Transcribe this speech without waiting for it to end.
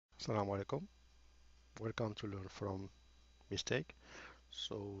Assalamu alaikum. Welcome to Learn from Mistake.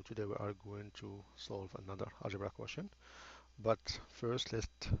 So today we are going to solve another algebra question. But first let's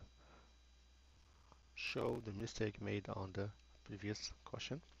show the mistake made on the previous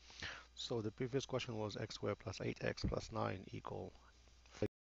question. So the previous question was x squared plus 8x plus 9 equal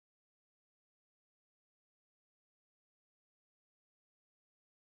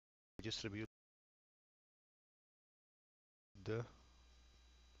distribute the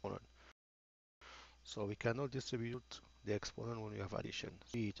exponent. So we cannot distribute the exponent when we have addition.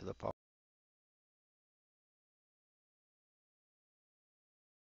 E to the power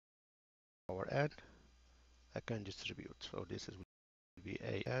n I can distribute. So this is will be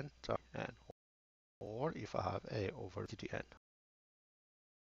a n times n, or if I have a over to the n.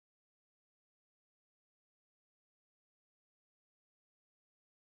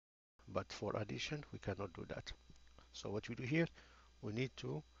 But for addition we cannot do that. So what we do here, we need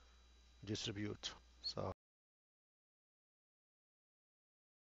to distribute. So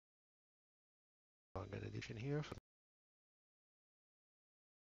I'll get addition here.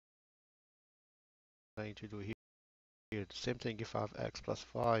 I need to do here the same thing. If I have x plus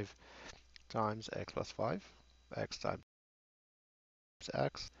 5 times x plus 5, x times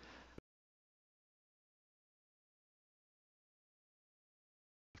x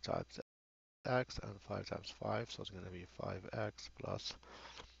times x, and 5 times 5, so it's going to be 5x plus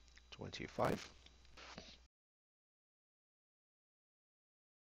 25.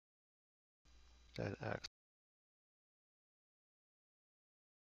 Then x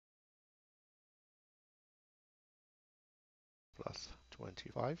plus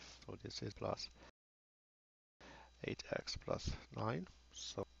 25, so this is plus 8x plus 9.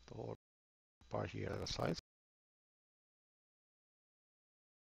 So the whole part here on the side.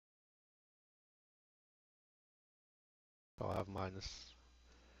 So I have minus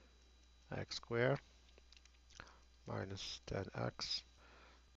x squared minus 10x.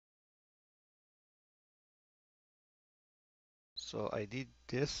 So I did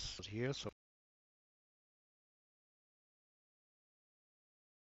this here, so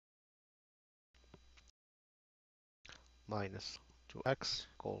minus 2x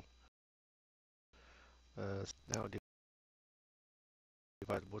equal now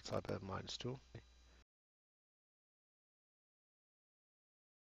divide both sides by minus 2.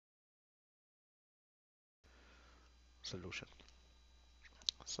 Solution.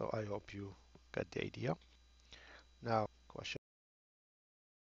 So I hope you get the idea. Now question.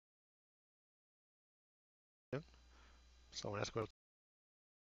 So when I square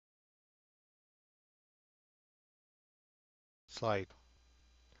side,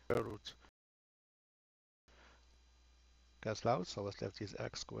 square root cancel out, so what's left is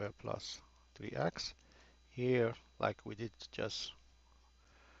x squared plus 3x. Here, like we did just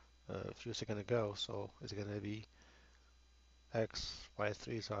a few seconds ago, so it's going to be x minus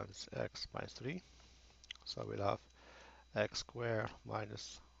 3 times x minus 3. So we'll have x squared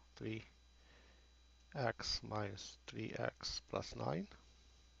minus 3x minus 3x plus 9.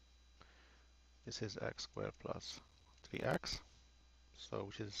 This is x squared plus 3x. So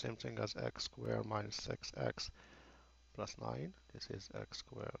which is the same thing as x squared minus 6x plus 9. This is x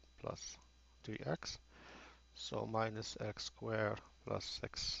squared plus 3x. So minus x squared plus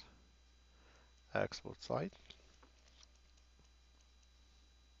 6x both sides.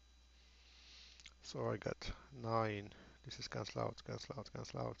 So I got 9. This is cancel out, cancel out,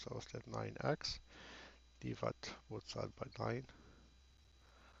 cancel out. So it's left 9x. Divide both sides by 9.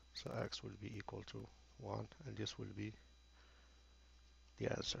 So x will be equal to 1, and this will be the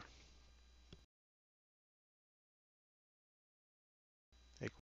answer.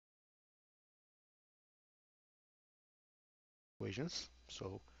 Equations.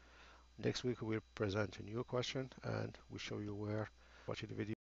 So next week we'll present a new question and we show you where watching the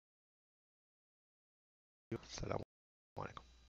video. Assalamu alaikum.